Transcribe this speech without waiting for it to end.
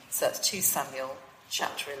So that's 2 Samuel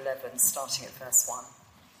chapter 11, starting at verse 1.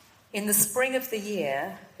 In the spring of the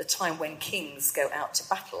year, the time when kings go out to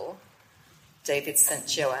battle, David sent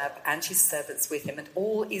Joab and his servants with him and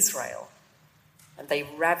all Israel, and they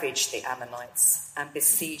ravaged the Ammonites and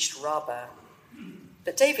besieged Rabbah.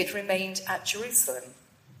 But David remained at Jerusalem.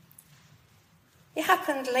 It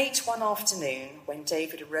happened late one afternoon when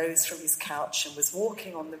David arose from his couch and was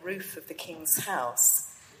walking on the roof of the king's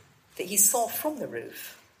house, that he saw from the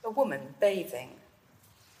roof a woman bathing,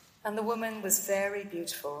 and the woman was very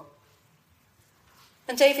beautiful.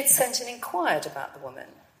 And David sent and inquired about the woman.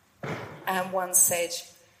 And one said,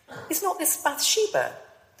 "Is not this Bathsheba,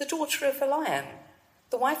 the daughter of Eliam,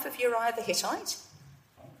 the wife of Uriah the Hittite?"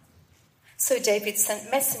 So David sent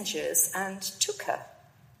messengers and took her,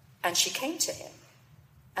 and she came to him,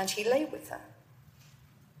 and he lay with her.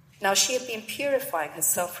 Now she had been purifying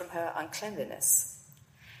herself from her uncleanliness.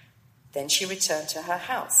 Then she returned to her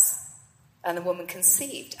house, and the woman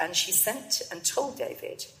conceived, and she sent and told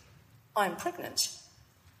David, "I am pregnant."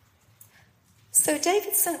 So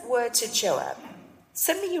David sent word to Joab,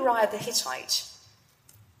 "Send me Uriah the Hittite."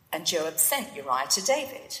 And Joab sent Uriah to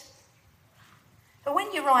David. But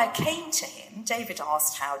when Uriah came to him, David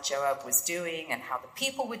asked how Joab was doing and how the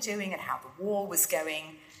people were doing and how the war was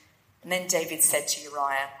going. And then David said to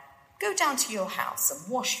Uriah, "Go down to your house and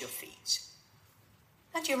wash your feet."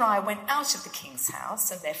 And Uriah went out of the king's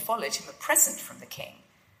house, and there followed him a present from the king.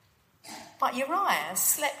 But Uriah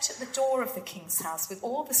slept at the door of the king's house with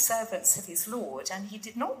all the servants of his lord, and he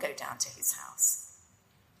did not go down to his house.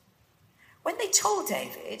 When they told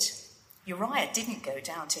David, Uriah didn't go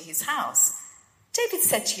down to his house. David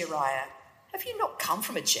said to Uriah, "Have you not come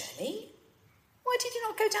from a journey? Why did you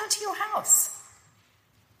not go down to your house?"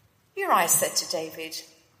 Uriah said to David,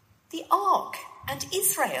 "The ark and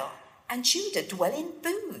Israel and Judah dwell in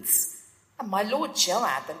booths, and my lord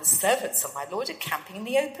Joab and the servants of my lord are camping in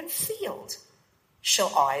the open field.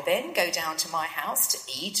 Shall I then go down to my house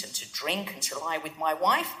to eat and to drink and to lie with my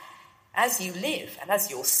wife? As you live and as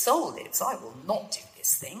your soul lives, I will not do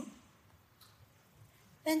this thing."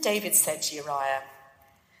 Then David said to Uriah,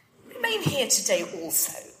 "Remain here today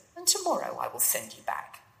also, and tomorrow I will send you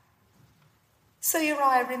back." So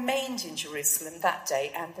Uriah remained in Jerusalem that day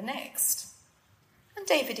and the next. And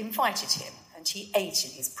David invited him, and he ate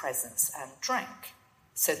in his presence and drank,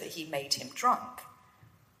 so that he made him drunk.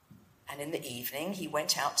 And in the evening he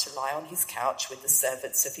went out to lie on his couch with the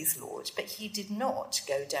servants of his lord, but he did not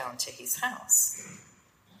go down to his house.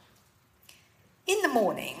 In the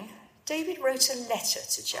morning, David wrote a letter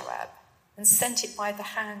to Joab and sent it by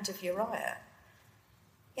the hand of Uriah.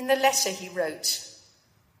 In the letter he wrote,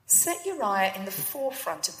 "Set Uriah in the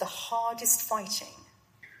forefront of the hardest fighting,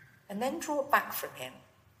 and then draw back from him,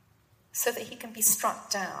 so that he can be struck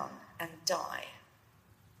down and die."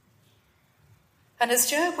 And as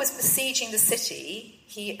Joab was besieging the city,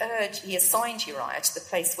 he assigned Uriah to the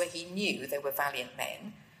place where he knew there were valiant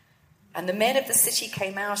men. And the men of the city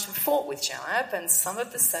came out and fought with Joab, and some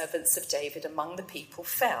of the servants of David among the people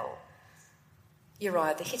fell.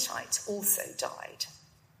 Uriah the Hittite also died.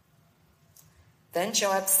 Then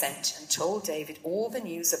Joab sent and told David all the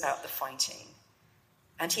news about the fighting.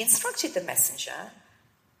 And he instructed the messenger,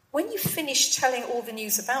 "When you finish telling all the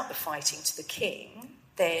news about the fighting to the king,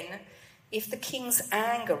 then if the king's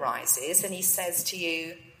anger rises and he says to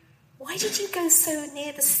you, 'Why did you go so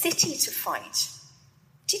near the city to fight?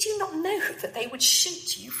 Did you not know that they would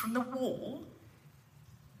shoot you from the wall?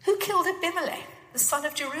 Who killed Abimelech, the son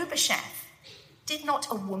of Jerubasheth? Did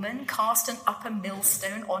not a woman cast an upper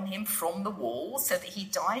millstone on him from the wall so that he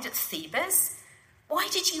died at Thebes? Why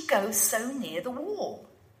did you go so near the wall?'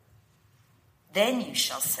 Then you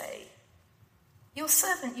shall say, 'Your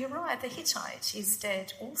servant Uriah the Hittite is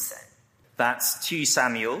dead also.'" That's 2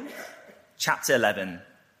 Samuel chapter 11,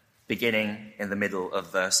 beginning in the middle of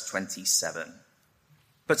verse 27.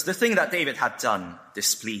 But the thing that David had done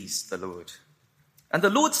displeased the Lord. And the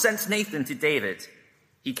Lord sent Nathan to David.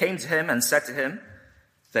 He came to him and said to him,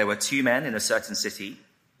 "There were 2 men in a certain city,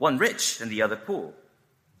 one rich and the other poor.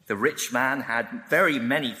 The rich man had very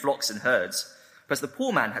many flocks and herds, but the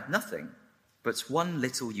poor man had nothing but one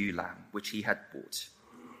little ewe lamb, which he had bought.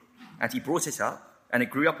 And he brought it up, and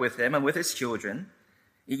it grew up with him and with his children.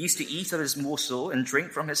 It used to eat of his morsel and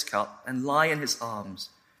drink from his cup and lie in his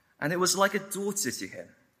arms, and it was like a daughter to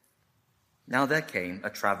him. Now there came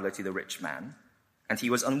a traveler to the rich man, and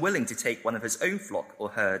he was unwilling to take one of his own flock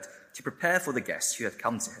or herd to prepare for the guests who had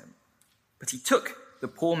come to him. But he took the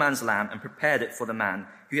poor man's lamb and prepared it for the man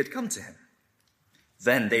who had come to him.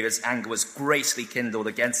 Then David's anger was greatly kindled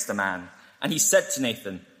against the man, and he said to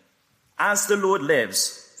Nathan, 'As the Lord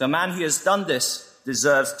lives, the man who has done this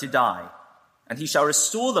deserves to die, and he shall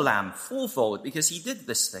restore the lamb fourfold because he did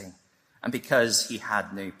this thing and because he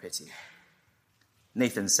had no pity."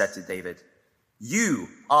 Nathan said to David, "You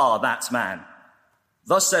are that man.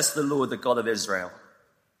 Thus says the Lord, the God of Israel.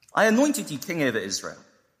 I anointed you king over Israel,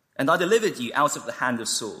 and I delivered you out of the hand of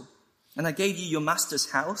Saul. And I gave you your master's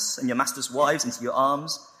house and your master's wives into your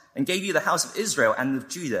arms, and gave you the house of Israel and of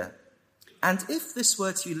Judah. And if this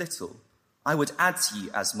were too little, I would add to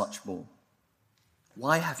you as much more.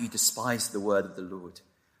 Why have you despised the word of the Lord,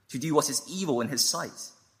 to do what is evil in his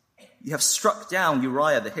sight? You have struck down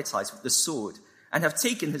Uriah the Hittite with the sword, and have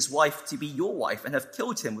taken his wife to be your wife, and have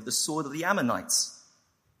killed him with the sword of the Ammonites.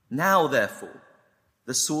 Now, therefore,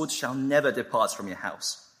 the sword shall never depart from your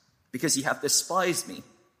house, because you have despised me,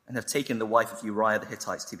 and have taken the wife of Uriah the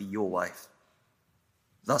Hittite to be your wife.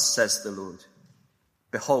 Thus says the Lord,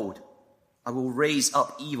 behold, I will raise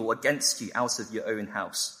up evil against you out of your own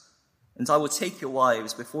house, and I will take your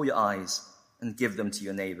wives before your eyes and give them to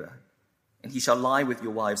your neighbor, and he shall lie with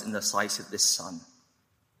your wives in the sight of this sun.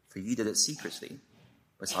 For you did it secretly,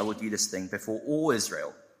 but I will do this thing before all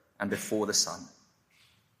Israel and before the sun."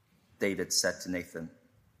 David said to Nathan,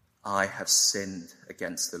 "I have sinned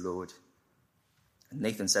against the Lord." And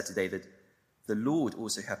Nathan said to David, "The Lord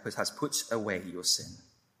also has put away your sin.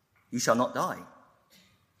 You shall not die.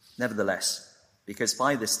 Nevertheless, because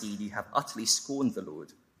by this deed you have utterly scorned the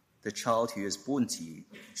Lord, the child who is born to you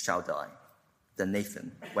shall die." Then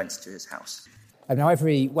Nathan went to his house. Now,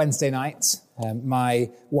 every Wednesday night,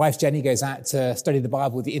 my wife Jenny goes out to study the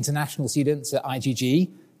Bible with the international students at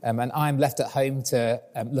IGG, and I'm left at home to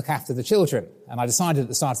look after the children. And I decided at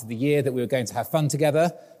the start of the year that we were going to have fun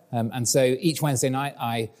together. And so each Wednesday night,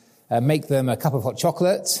 I make them a cup of hot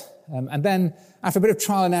chocolate. And then, after a bit of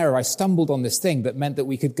trial and error, I stumbled on this thing that meant that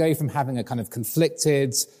we could go from having a kind of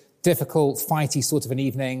conflicted, difficult, fighty sort of an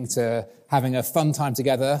evening to having a fun time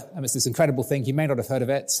together. It's this incredible thing. You may not have heard of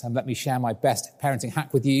it. Let me share my best parenting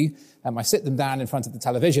hack with you. I sit them down in front of the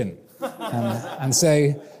television. And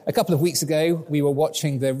so a couple of weeks ago, we were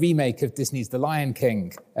watching the remake of Disney's The Lion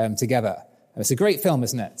King together. It's a great film,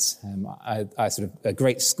 isn't it? A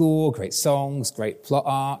great score, great songs, great plot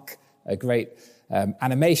arc, a great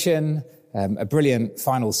animation, a brilliant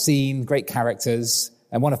final scene, great characters.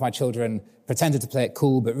 And one of my children pretended to play it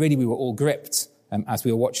cool, but really we were all gripped as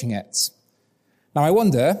we were watching it. Now, I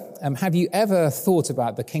wonder, have you ever thought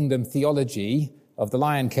about the kingdom theology of The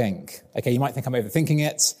Lion King? Okay, you might think I'm overthinking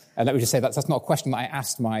it. Let me just say that's not a question that I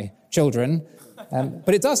asked my children.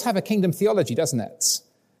 But it does have a kingdom theology, doesn't it?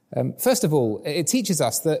 First of all, it teaches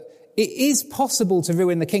us that it is possible to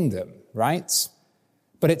ruin the kingdom, right?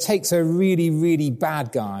 But it takes a really, really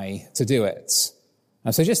bad guy to do it.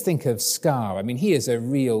 And so just think of Scar. I mean, he is a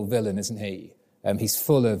real villain, isn't he? He's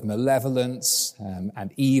full of malevolence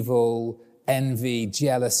and evil, envy,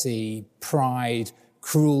 jealousy, pride,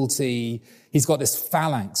 cruelty. He's got this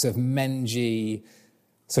phalanx of mangy,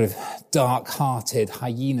 sort of dark-hearted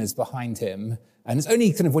hyenas behind him. And it's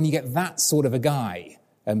only kind of when you get that sort of a guy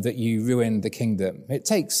that you ruin the kingdom. It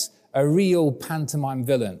takes a real pantomime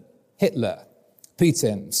villain, Hitler,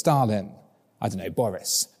 Putin, Stalin, I don't know,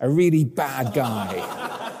 Boris, a really bad guy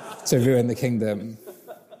to ruin the kingdom.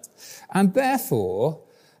 And therefore,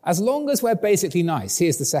 as long as we're basically nice,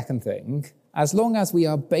 here's the second thing, as long as we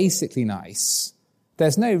are basically nice,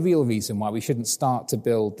 there's no real reason why we shouldn't start to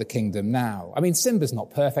build the kingdom now. I mean, Simba's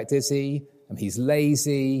not perfect, is he? He's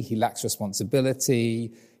lazy, he lacks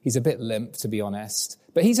responsibility, he's a bit limp, to be honest,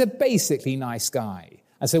 but he's a basically nice guy.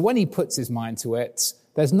 And so when he puts his mind to it,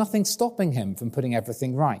 there's nothing stopping him from putting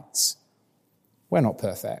everything right. We're not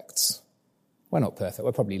perfect. We're not perfect.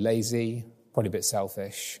 We're probably lazy, probably a bit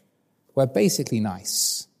selfish. We're basically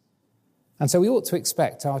nice. And so we ought to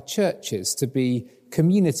expect our churches to be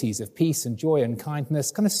communities of peace and joy and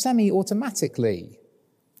kindness kind of semi-automatically.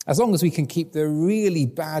 As long as we can keep the really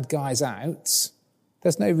bad guys out,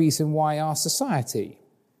 there's no reason why our society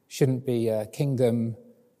shouldn't be a kingdom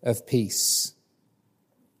of peace.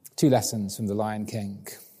 2 lessons from The Lion King.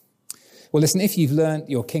 Well, listen, if you've learnt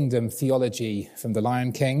your kingdom theology from The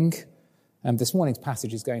Lion King, this morning's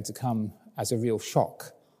passage is going to come as a real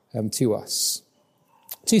shock to us.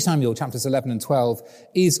 2 Samuel chapters 11 and 12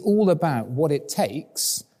 is all about what it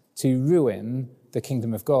takes to ruin the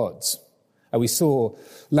kingdom of God. We saw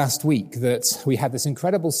last week that we had this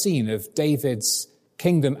incredible scene of David's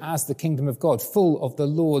kingdom as the kingdom of God, full of the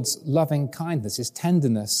Lord's loving kindness, his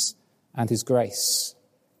tenderness and his grace.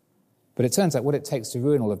 But it turns out what it takes to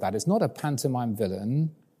ruin all of that is not a pantomime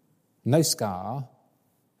villain, no Scar.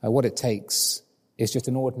 What it takes is just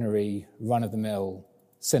an ordinary run-of-the-mill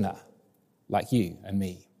sinner like you and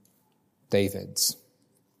me, David.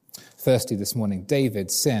 Firstly this morning,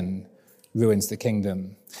 David's sin ruins the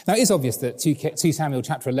kingdom. Now, it is obvious that 2 Samuel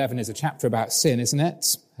chapter 11 is a chapter about sin, isn't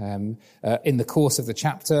it? In the course of the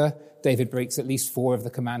chapter, David breaks at least 4 of the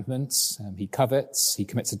commandments. He covets, he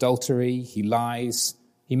commits adultery, he lies,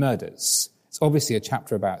 he murders. It's obviously a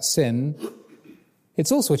chapter about sin.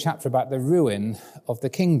 It's also a chapter about the ruin of the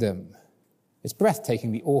kingdom. It's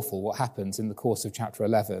breathtakingly awful what happens in the course of chapter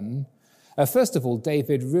 11. First of all,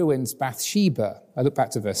 David ruins Bathsheba. I look back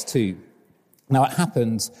to verse 2. Now, it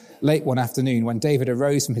happened late one afternoon when David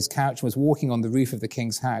arose from his couch and was walking on the roof of the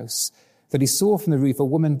king's house, that he saw from the roof a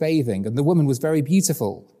woman bathing, and the woman was very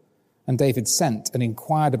beautiful. And David sent and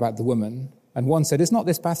inquired about the woman, and one said, "Is not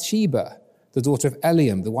this Bathsheba, the daughter of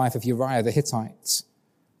Eliam, the wife of Uriah the Hittite?"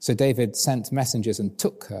 So David sent messengers and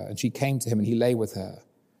took her, and she came to him, and he lay with her.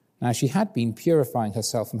 Now she had been purifying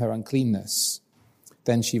herself from her uncleanness.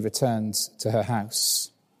 Then she returned to her house.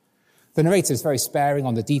 The narrator is very sparing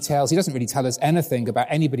on the details. He doesn't really tell us anything about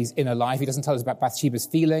anybody's inner life. He doesn't tell us about Bathsheba's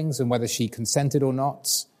feelings and whether she consented or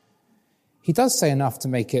not. He does say enough to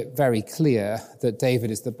make it very clear that David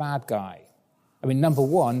is the bad guy. I mean, number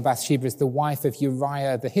one, Bathsheba is the wife of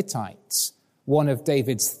Uriah the Hittite, one of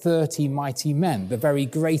David's 30 mighty men, the very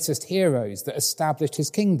greatest heroes that established his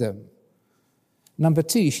kingdom. Number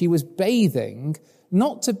two, she was bathing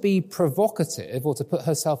not to be provocative or to put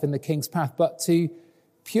herself in the king's path, but to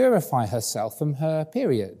purify herself from her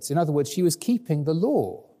periods. In other words, she was keeping the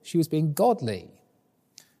law. She was being godly.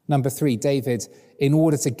 Number three, David, in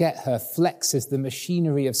order to get her, flexes the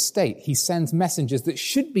machinery of state. He sends messengers that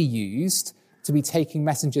should be used to be taking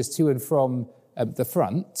messengers to and from the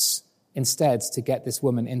front, instead to get this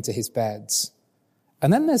woman into his bed.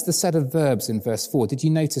 And then there's the set of verbs in verse 4. Did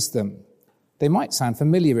you notice them? They might sound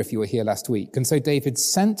familiar if you were here last week. And so David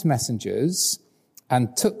sent messengers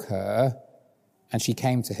and took her, and she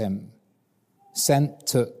came to him. Sent,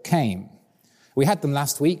 took, came. We had them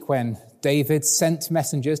last week when David sent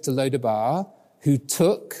messengers to Lodabar, who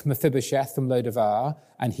took Mephibosheth from Lodabar,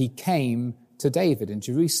 and he came to David in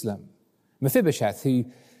Jerusalem. Mephibosheth, who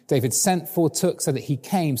David sent for, took, so that he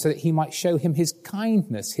came, so that he might show him his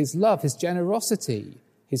kindness, his love, his generosity,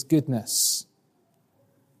 his goodness.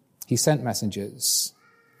 He sent messengers.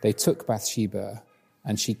 They took Bathsheba,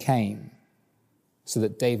 and she came, so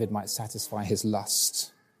that David might satisfy his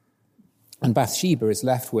lust. And Bathsheba is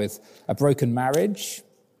left with a broken marriage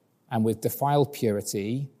and with defiled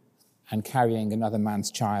purity and carrying another man's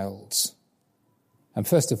child. And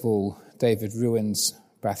first of all, David ruins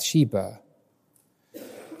Bathsheba.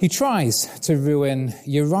 He tries to ruin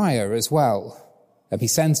Uriah as well. He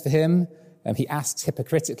sends for him, and he asks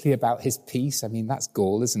hypocritically about his peace. I mean, that's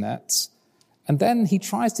gall, isn't it? And then he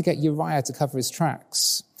tries to get Uriah to cover his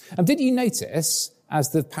tracks. And did you notice, as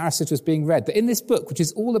the passage was being read, that in this book, which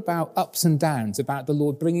is all about ups and downs, about the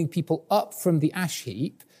Lord bringing people up from the ash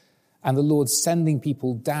heap and the Lord sending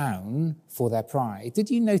people down for their pride, did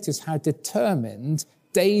you notice how determined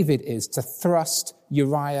David is to thrust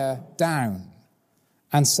Uriah down?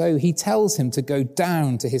 And so he tells him to go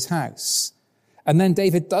down to his house. And then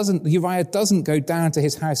Uriah doesn't go down to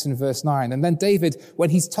his house in verse 9. And then David, when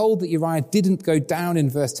he's told that Uriah didn't go down in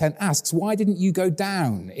verse 10, asks, "Why didn't you go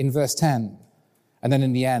down?" in verse 10. And then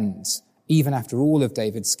in the end, even after all of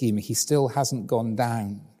David's scheming, he still hasn't gone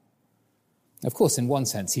down. Of course, in one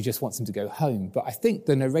sense, he just wants him to go home. But I think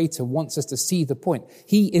the narrator wants us to see the point.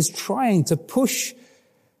 He is trying to push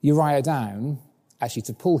Uriah down, actually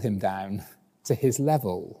to pull him down to his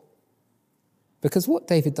level. Because what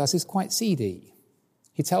David does is quite seedy.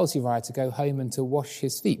 He tells Uriah to go home and to wash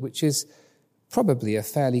his feet, which is probably a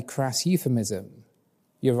fairly crass euphemism.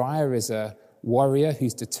 Uriah is a warrior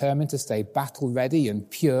who's determined to stay battle-ready and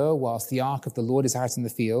pure whilst the ark of the Lord is out in the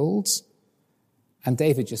fields. And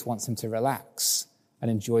David just wants him to relax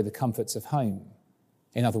and enjoy the comforts of home.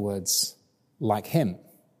 In other words, like him.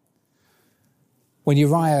 When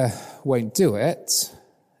Uriah won't do it,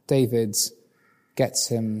 David gets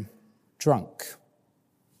him drunk.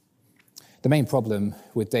 The main problem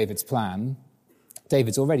with David's plan,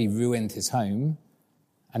 David's already ruined his home,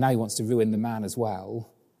 and now he wants to ruin the man as well.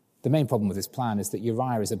 The main problem with his plan is that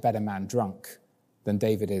Uriah is a better man drunk than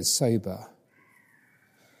David is sober.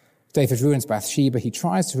 David ruins Bathsheba, he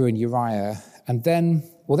tries to ruin Uriah, and then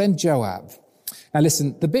Joab. Now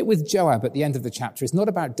listen, the bit with Joab at the end of the chapter is not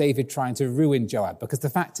about David trying to ruin Joab, because the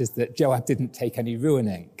fact is that Joab didn't take any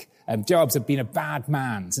ruining. Joab's been a bad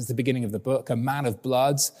man since the beginning of the book, a man of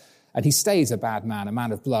blood, and he stays a bad man, a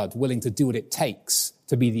man of blood, willing to do what it takes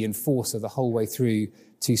to be the enforcer the whole way through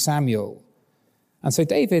to Samuel. And so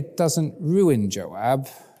David doesn't ruin Joab,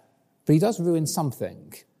 but he does ruin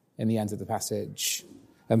something in the end of the passage.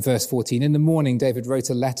 And verse 14, in the morning, David wrote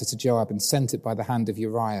a letter to Joab and sent it by the hand of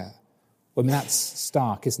Uriah. Well, I mean, that's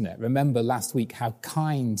stark, isn't it? Remember last week how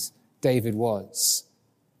kind David was.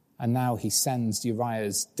 And now he sends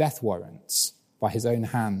Uriah's death warrant by his own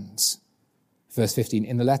hands. Verse 15,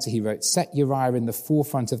 in the letter he wrote, set Uriah in the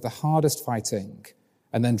forefront of the hardest fighting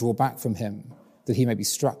and then draw back from him that he may be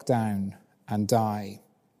struck down and die.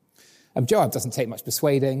 Joab doesn't take much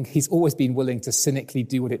persuading. He's always been willing to cynically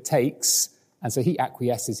do what it takes, and so he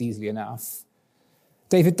acquiesces easily enough.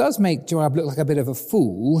 David does make Joab look like a bit of a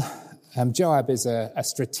fool. Joab is a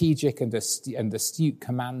strategic and astute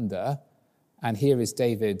commander, and here is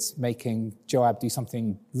David making Joab do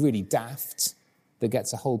something really daft that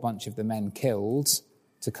gets a whole bunch of the men killed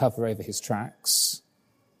to cover over his tracks.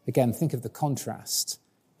 Again, think of the contrast.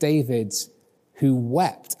 David, who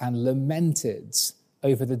wept and lamented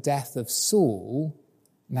over the death of Saul,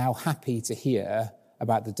 now happy to hear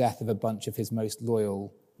about the death of a bunch of his most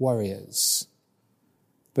loyal warriors.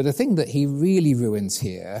 But the thing that he really ruins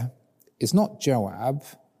here is not Joab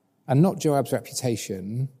and not Joab's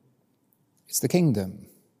reputation, it's the kingdom.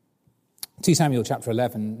 2 Samuel chapter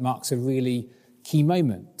 11 marks a really key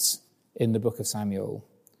moment in the book of Samuel,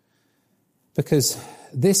 because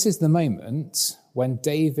this is the moment when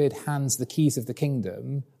David hands the keys of the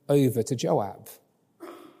kingdom over to Joab.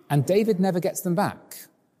 And David never gets them back.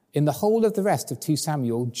 In the whole of the rest of 2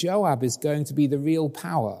 Samuel, Joab is going to be the real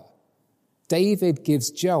power. David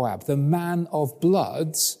gives Joab, the man of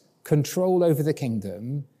blood, control over the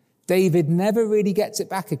kingdom. David never really gets it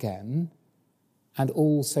back again, and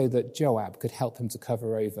all so that Joab could help him to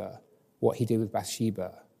cover over what he did with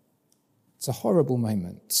Bathsheba. It's a horrible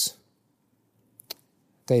moment.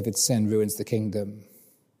 David's sin ruins the kingdom.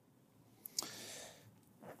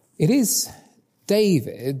 It is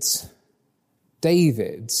David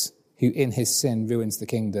who in his sin ruins the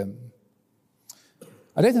kingdom.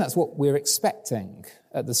 I don't think that's what we're expecting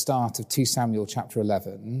at the start of 2 Samuel chapter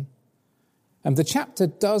 11. And the chapter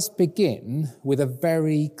does begin with a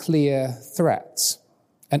very clear threat,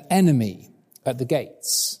 an enemy at the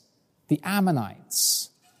gates, the Ammonites.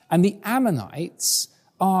 And the Ammonites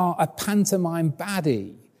are a pantomime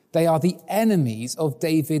baddie. They are the enemies of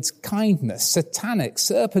David's kindness, satanic,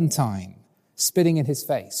 serpentine, spitting in his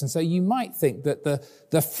face. And so you might think that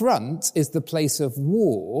the front is the place of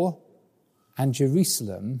war and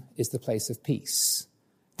Jerusalem is the place of peace.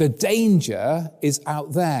 The danger is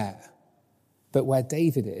out there, but where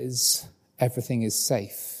David is, everything is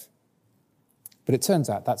safe. But it turns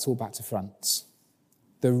out that's all back to front.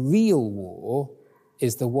 The real war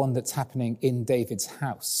is the one that's happening in David's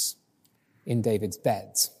house, in David's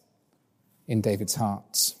bed, in David's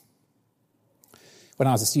heart. When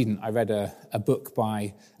I was a student, I read a book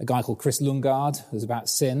by a guy called Chris Lungard. It was about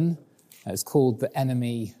sin. It's called The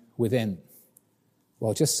Enemy Within.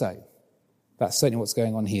 Well, just so. That's certainly what's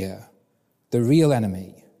going on here. The real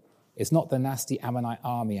enemy is not the nasty Ammonite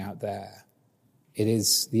army out there. It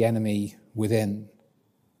is the enemy within.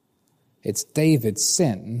 It's David's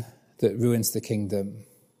sin that ruins the kingdom.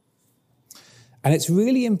 And it's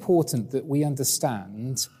really important that we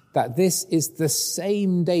understand that this is the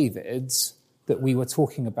same David that we were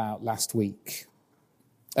talking about last week.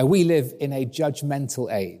 We live in a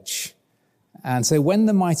judgmental age. And so when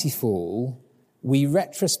the mighty fall, we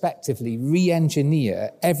retrospectively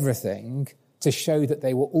re-engineer everything to show that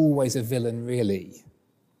they were always a villain, really.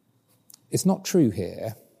 It's not true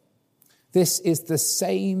here. This is the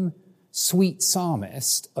same sweet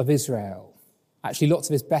psalmist of Israel. Actually, lots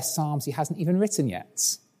of his best psalms he hasn't even written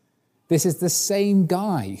yet. This is the same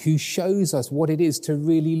guy who shows us what it is to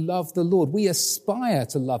really love the Lord. We aspire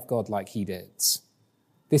to love God like he did.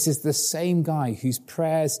 This is the same guy whose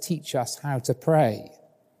prayers teach us how to pray.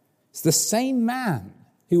 It's the same man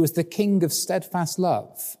who was the king of steadfast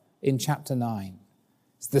love in chapter 9.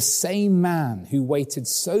 It's the same man who waited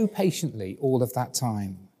so patiently all of that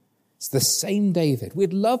time. It's the same David.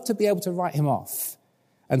 We'd love to be able to write him off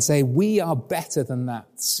and say, we are better than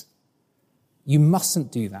that. You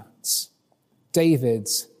mustn't do that. David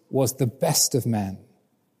was the best of men,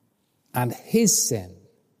 and his sin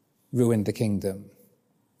ruined the kingdom.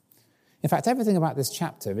 In fact, everything about this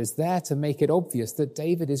chapter is there to make it obvious that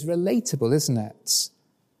David is relatable, isn't it?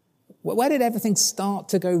 Where did everything start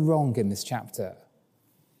to go wrong in this chapter?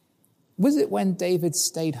 Was it when David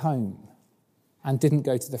stayed home and didn't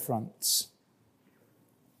go to the front?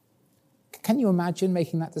 Can you imagine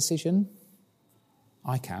making that decision?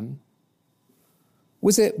 I can.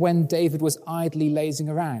 Was it when David was idly lazing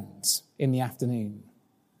around in the afternoon?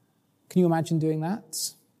 Can you imagine doing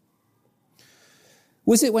that?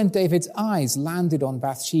 Was it when David's eyes landed on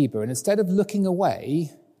Bathsheba and instead of looking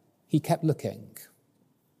away, he kept looking?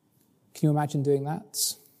 Can you imagine doing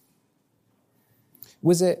that?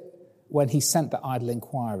 Was it when he sent that idle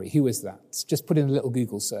inquiry? Who is that? Just put in a little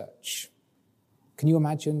Google search. Can you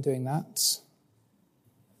imagine doing that?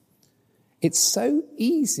 It's so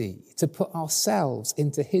easy to put ourselves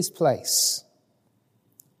into his place,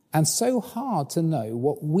 and so hard to know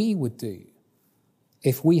what we would do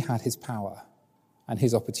if we had his power and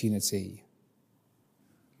his opportunity.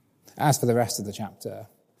 As for the rest of the chapter,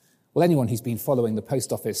 well, anyone who's been following the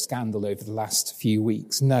post office scandal over the last few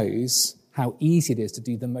weeks knows how easy it is to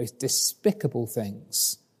do the most despicable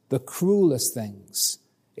things, the cruelest things,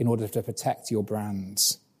 in order to protect your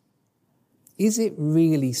brand. Is it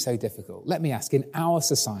really so difficult? Let me ask, in our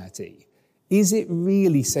society, is it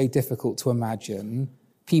really so difficult to imagine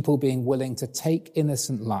people being willing to take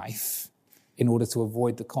innocent life in order to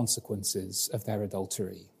avoid the consequences of their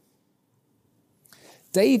adultery?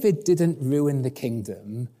 David didn't ruin the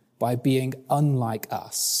kingdom by being unlike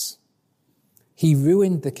us. He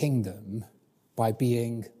ruined the kingdom by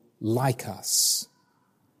being like us.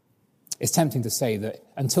 It's tempting to say that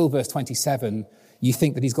until verse 27, you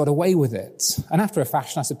think that he's got away with it. And after a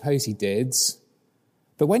fashion, I suppose he did.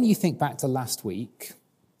 But when you think back to last week,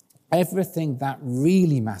 everything that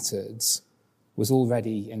really mattered was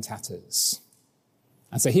already in tatters.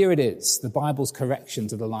 And so here it is, the Bible's correction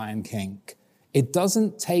to the Lion King. It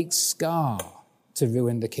doesn't take Scar to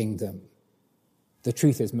ruin the kingdom. The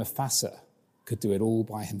truth is, Mufasa could do it all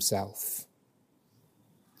by himself.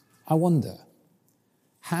 I wonder,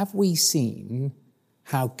 have we seen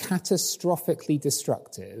how catastrophically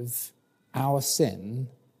destructive our sin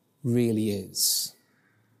really is?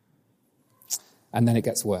 And then it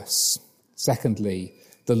gets worse. Secondly,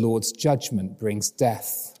 the Lord's judgment brings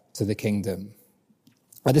death to the kingdom.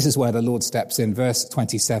 And this is where the Lord steps in, verse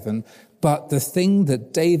 27. But the thing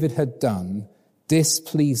that David had done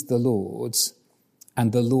displeased the Lord,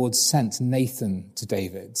 and the Lord sent Nathan to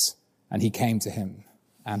David, and he came to him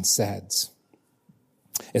and said.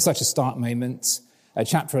 It's such a stark moment.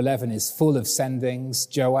 Chapter 11 is full of sendings.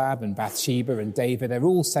 Joab and Bathsheba and David, they're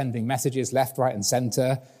all sending messages left, right, and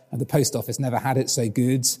center, and the post office never had it so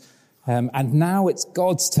good. And now it's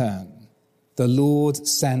God's turn. The Lord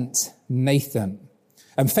sent Nathan.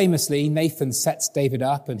 And famously, Nathan sets David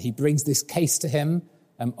up and he brings this case to him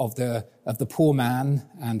of the poor man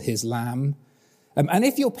and his lamb. And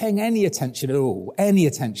if you're paying any attention at all,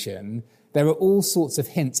 there are all sorts of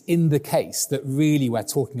hints in the case that really we're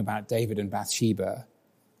talking about David and Bathsheba.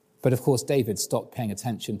 But of course, David stopped paying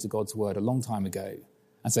attention to God's word a long time ago.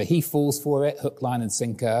 And so he falls for it, hook, line, and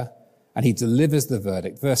sinker, and he delivers the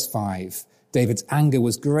verdict. Verse 5, David's anger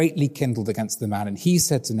was greatly kindled against the man, and he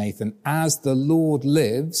said to Nathan, "As the Lord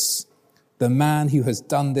lives, the man who has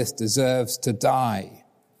done this deserves to die."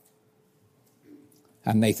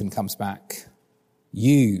 And Nathan comes back,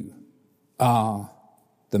 "You are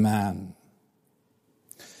the man."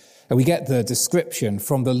 And we get the description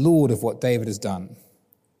from the Lord of what David has done.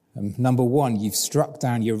 Number 1, you've struck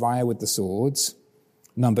down Uriah with the sword.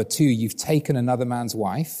 Number 2, you've taken another man's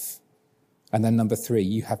wife. And then number 3,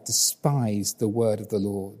 you have despised the word of the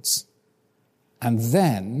Lord. And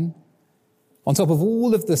then, on top of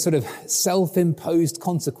all of the sort of self-imposed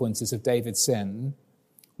consequences of David's sin,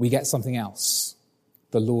 we get something else,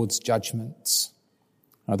 the Lord's judgment.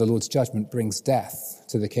 Now, the Lord's judgment brings death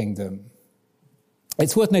to the kingdom.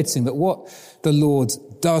 It's worth noticing that what the Lord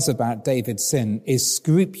does about David's sin is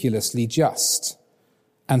scrupulously just.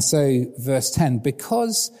 And so, verse 10,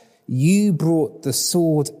 because you brought the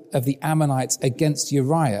sword of the Ammonites against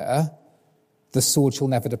Uriah, the sword shall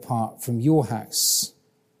never depart from your house.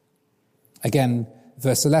 Again,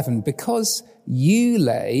 verse 11, because you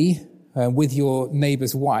lay with your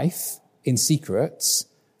neighbor's wife in secret,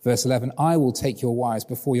 verse 11, I will take your wives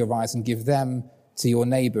before your eyes and give them to your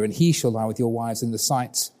neighbor, and he shall lie with your wives in the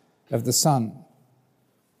sight of the sun.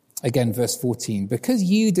 Again, verse 14, because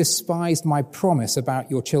you despised my promise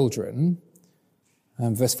about your children,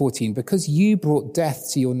 verse 14, because you brought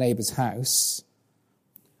death to your neighbor's house,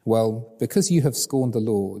 well, because you have scorned the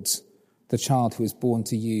Lord, the child who is born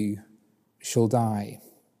to you shall die.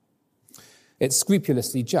 It's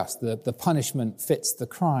scrupulously just. The punishment fits the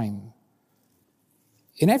crime.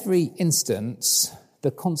 In every instance,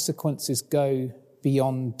 the consequences go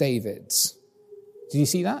beyond David. Do you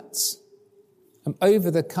see that?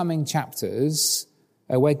 Over the coming chapters,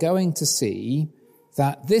 we're going to see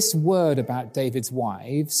that this word about David's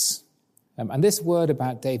wives, and this word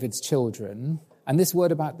about David's children, and this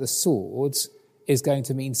word about the sword is going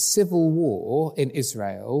to mean civil war in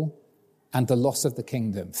Israel and the loss of the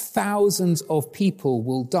kingdom. Thousands of people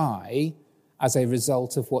will die as a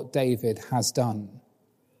result of what David has done.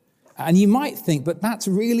 And you might think, but that's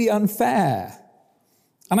really unfair.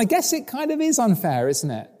 And I guess it kind of is unfair,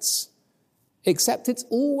 isn't it? Except it's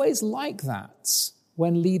always like that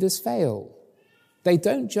when leaders fail. They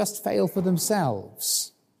don't just fail for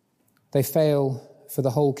themselves. They fail for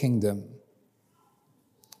the whole kingdom.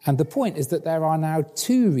 And the point is that there are now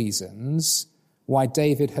two reasons why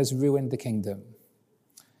David has ruined the kingdom.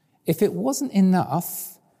 If it wasn't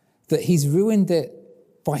enough that he's ruined it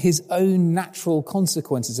by his own natural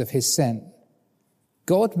consequences of his sin,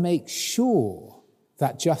 God makes sure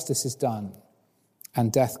that justice is done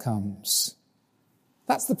and death comes.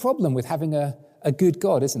 That's the problem with having a good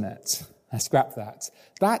God, isn't it? I scrap that.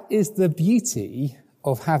 That is the beauty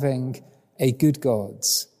of having a good God.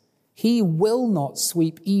 He will not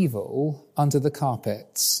sweep evil under the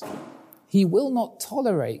carpet. He will not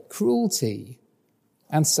tolerate cruelty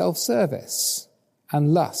and self-service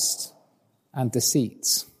and lust and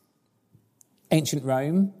deceit. Ancient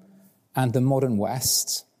Rome and the modern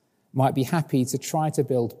West might be happy to try to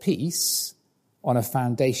build peace on a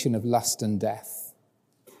foundation of lust and death,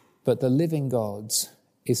 but the living God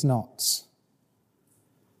is not.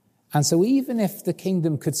 And so even if the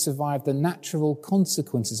kingdom could survive the natural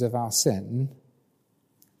consequences of our sin,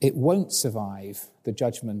 it won't survive the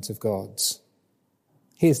judgment of God.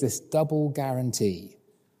 Here's this double guarantee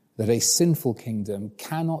that a sinful kingdom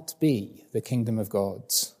cannot be the kingdom of God.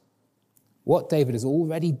 What David has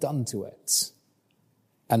already done to it,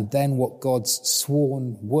 and then what God's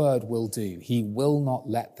sworn word will do. He will not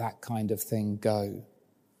let that kind of thing go.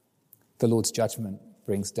 The Lord's judgment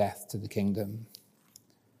brings death to the kingdom.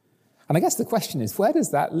 And I guess the question is, where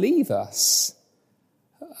does that leave us?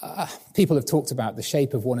 People have talked about the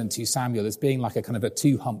shape of 1 and 2 Samuel as being like a kind of a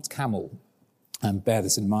two-humped camel. And bear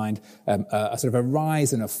this in mind, a sort of a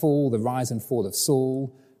rise and a fall, the rise and fall of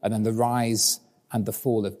Saul, and then the rise and the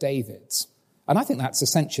fall of David. And I think that's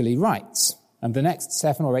essentially right. And the next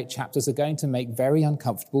 7 or 8 chapters are going to make very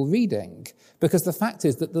uncomfortable reading, because the fact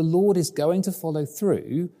is that the Lord is going to follow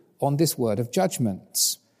through on this word of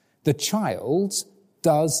judgment. The child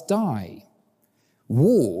does die.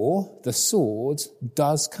 War, the sword,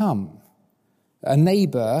 does come. A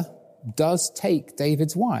neighbor does take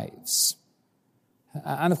David's wives.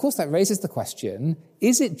 And of course that raises the question,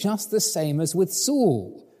 is it just the same as with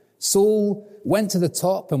Saul? Saul went to the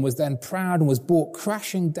top and was then proud and was brought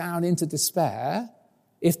crashing down into despair.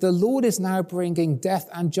 If the Lord is now bringing death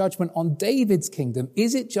and judgment on David's kingdom,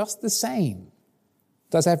 is it just the same?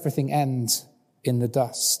 Does everything end in the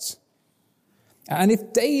dust? And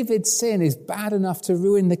if David's sin is bad enough to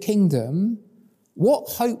ruin the kingdom, what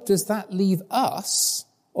hope does that leave us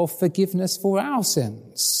of forgiveness for our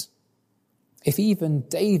sins? If even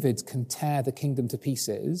David can tear the kingdom to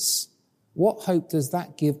pieces, what hope does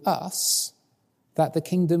that give us that the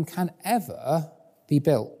kingdom can ever be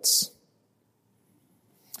built?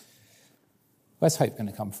 Where's hope going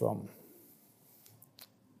to come from?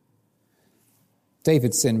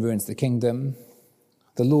 David's sin ruins the kingdom.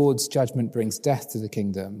 The Lord's judgment brings death to the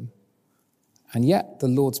kingdom. And yet the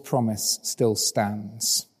Lord's promise still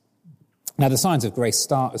stands. Now the signs of grace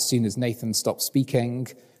start as soon as Nathan stops speaking.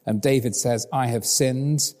 And David says, I have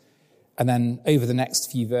sinned. And then over the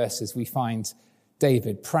next few verses, we find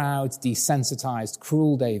David proud, desensitized,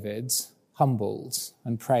 cruel David, humbled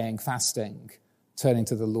and praying, fasting, turning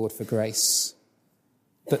to the Lord for grace.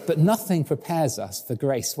 But nothing prepares us for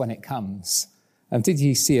grace when it comes. Did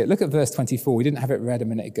you see it? Look at verse 24. We didn't have it read a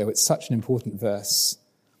minute ago. It's such an important verse.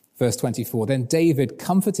 Verse 24. Then David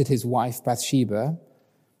comforted his wife Bathsheba.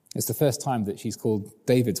 It's the first time that she's called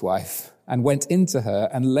David's wife, and went into her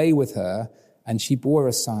and lay with her, and she bore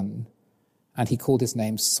a son, and he called his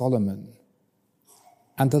name Solomon.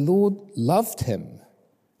 And the Lord loved him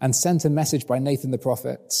and sent a message by Nathan the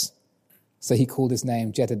prophet. So he called his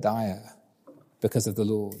name Jedediah because of the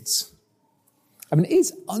Lord's. I mean,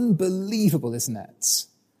 it's unbelievable, isn't it?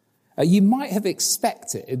 You might have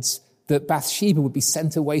expected that Bathsheba would be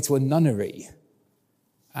sent away to a nunnery.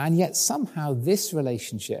 And yet somehow this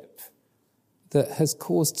relationship that has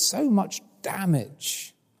caused so much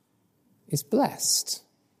damage is blessed.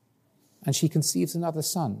 And she conceives another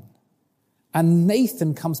son. And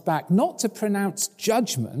Nathan comes back not to pronounce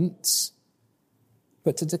judgment,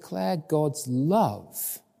 but to declare God's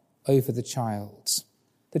love over the child.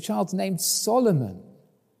 The child's named Solomon,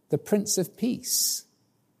 the Prince of Peace.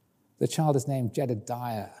 The child is named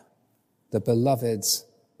Jedediah, the beloved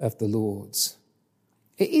of the Lord.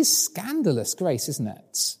 It is scandalous grace, isn't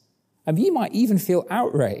it? And you might even feel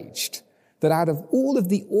outraged that out of all of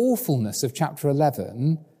the awfulness of chapter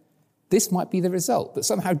 11, this might be the result, that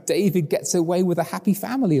somehow David gets away with a happy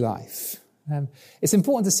family life. It's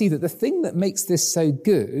important to see that the thing that makes this so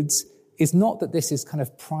good is not that this is kind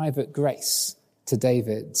of private grace to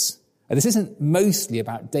David. This isn't mostly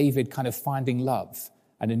about David kind of finding love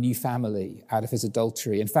and a new family out of his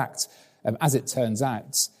adultery. In fact, as it turns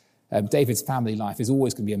out, David's family life is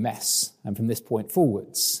always going to be a mess from this point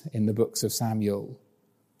forwards in the books of Samuel.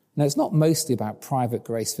 Now, it's not mostly about private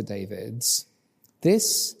grace for David.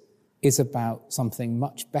 This is about something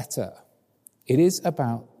much better. It is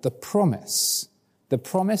about the promise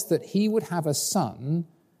that he would have a son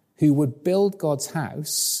who would build God's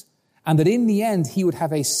house, and that in the end he would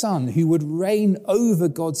have a son who would reign over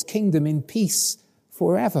God's kingdom in peace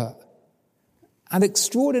forever. And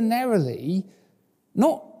extraordinarily,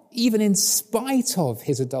 not even in spite of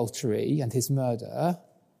his adultery and his murder,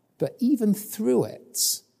 but even through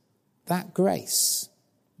it, that grace,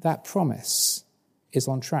 that promise is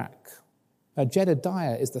on track.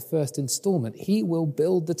 Jedediah is the first installment. He will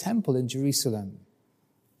build the temple in Jerusalem.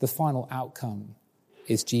 The final outcome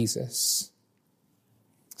is Jesus.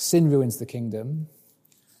 Sin ruins the kingdom.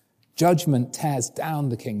 Judgment tears down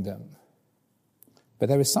the kingdom. But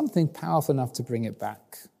there is something powerful enough to bring it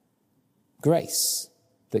back. Grace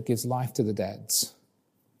that gives life to the dead.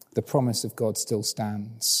 The promise of God still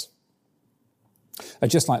stands.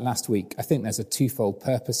 Just like last week, I think there's a twofold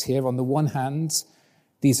purpose here. On the one hand,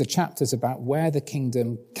 these are chapters about where the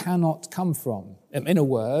kingdom cannot come from. In a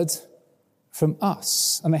word, from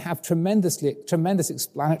us. And they have tremendous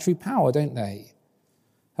explanatory power, don't they?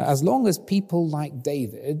 As long as people like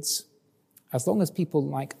David, as long as people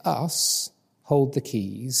like us hold the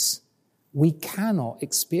keys, we cannot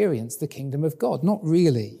experience the kingdom of God. Not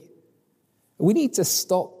really. We need to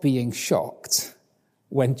stop being shocked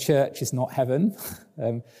when church is not heaven.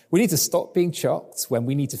 We need to stop being shocked when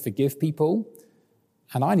we need to forgive people.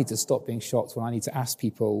 And I need to stop being shocked when I need to ask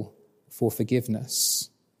people for forgiveness.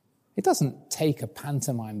 It doesn't take a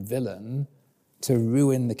pantomime villain to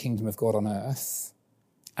ruin the kingdom of God on earth.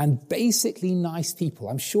 And basically nice people,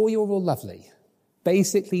 I'm sure you're all lovely,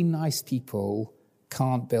 basically nice people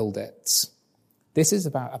can't build it. This is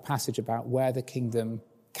about a passage about where the kingdom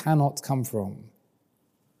cannot come from.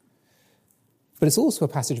 But it's also a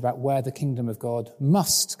passage about where the kingdom of God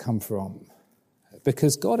must come from.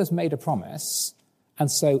 Because God has made a promise, and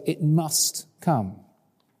so it must come.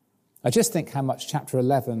 I just think how much chapter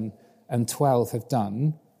 11 and 12 have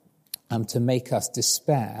done to make us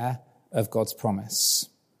despair of God's promise.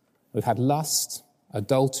 We've had lust,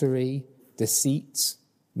 adultery, deceit,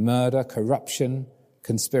 murder, corruption,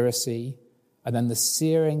 conspiracy, and then the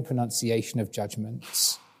searing pronunciation of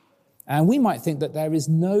judgments. And we might think that there is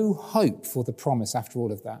no hope for the promise after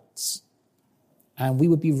all of that. And we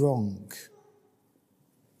would be wrong.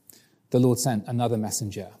 The Lord sent another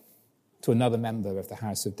messenger to another member of the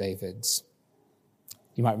house of David.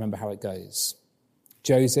 You might remember how it goes.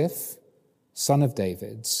 Joseph, son of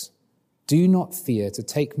David, do not fear to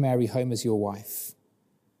take Mary home as your wife,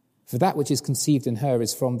 for that which is conceived in her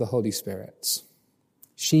is from the Holy Spirit.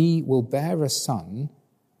 She will bear a son,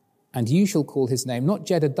 and you shall call his name not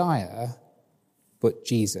Jedediah, but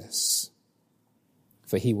Jesus,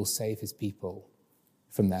 for he will save his people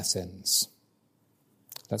from their sins.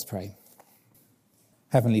 Let's pray.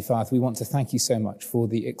 Heavenly Father, we want to thank you so much for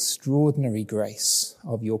the extraordinary grace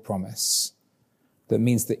of your promise that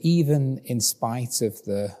means that even in spite of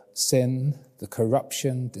the sin, the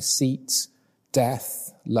corruption, deceit,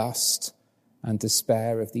 death, lust, and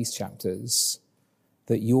despair of these chapters,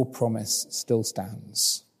 that your promise still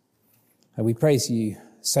stands. And we praise you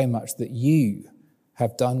so much that you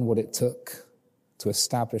have done what it took to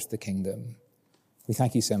establish the kingdom. We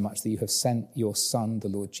thank you so much that you have sent your Son, the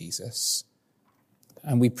Lord Jesus.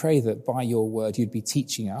 And we pray that by your word you'd be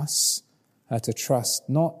teaching us to trust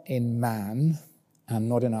not in man and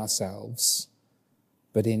not in ourselves,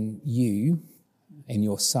 but in you, in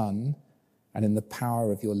your Son, and in the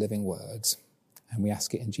power of your living word. And we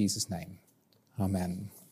ask it in Jesus' name. Amen.